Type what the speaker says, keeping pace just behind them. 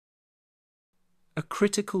A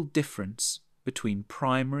critical difference between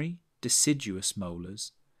primary deciduous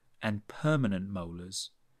molars and permanent molars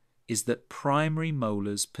is that primary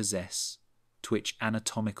molars possess which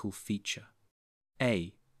anatomical feature: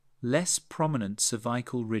 A. Less prominent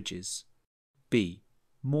cervical ridges. B.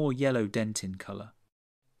 More yellow dentin colour.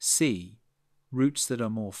 C. Roots that are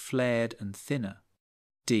more flared and thinner.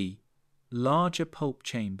 D. Larger pulp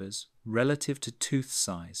chambers relative to tooth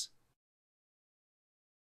size.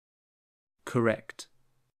 Correct.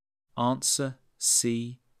 Answer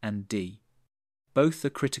C and D. Both are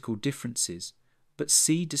critical differences, but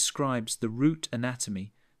C describes the root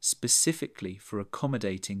anatomy specifically for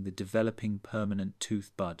accommodating the developing permanent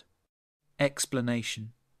tooth bud.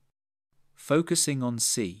 Explanation. Focusing on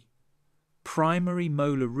C, primary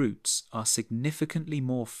molar roots are significantly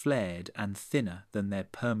more flared and thinner than their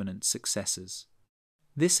permanent successors.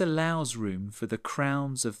 This allows room for the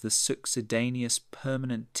crowns of the succedaneous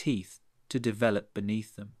permanent teeth to develop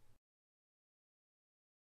beneath them.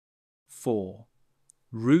 4.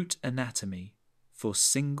 Root anatomy for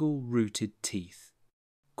single-rooted teeth.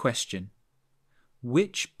 Question.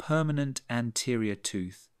 Which permanent anterior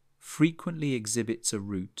tooth frequently exhibits a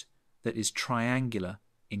root that is triangular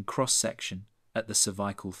in cross-section at the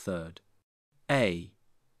cervical third? A.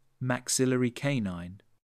 Maxillary canine.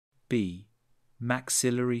 B.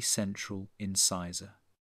 Maxillary central incisor.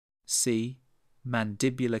 C.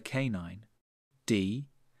 Mandibular canine. D.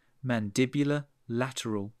 Mandibular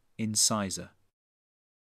lateral incisor.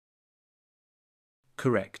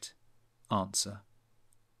 Correct. Answer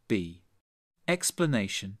B.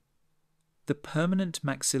 Explanation. The permanent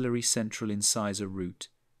maxillary central incisor root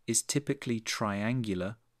is typically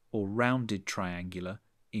triangular or rounded triangular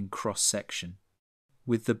in cross-section,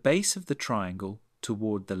 with the base of the triangle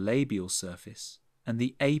toward the labial surface and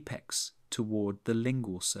the apex toward the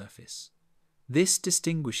lingual surface. This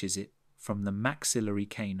distinguishes it from the maxillary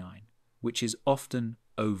canine, which is often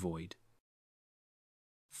ovoid.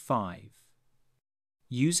 5.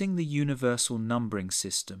 Using the universal numbering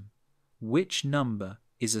system, which number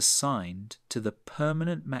is assigned to the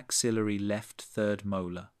permanent maxillary left third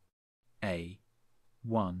molar? A.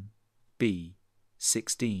 1. B.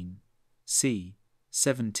 16. C.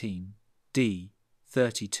 17. D.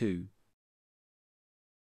 32.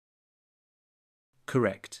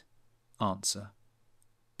 Correct. Answer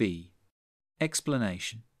B.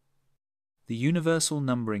 Explanation. The universal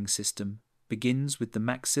numbering system begins with the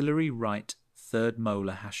maxillary right third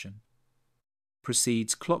molar Hashen,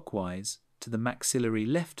 proceeds clockwise to the maxillary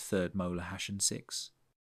left third molar Hashen 6,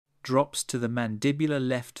 drops to the mandibular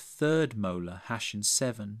left third molar Hashen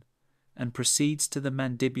 7, and proceeds to the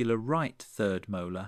mandibular right third molar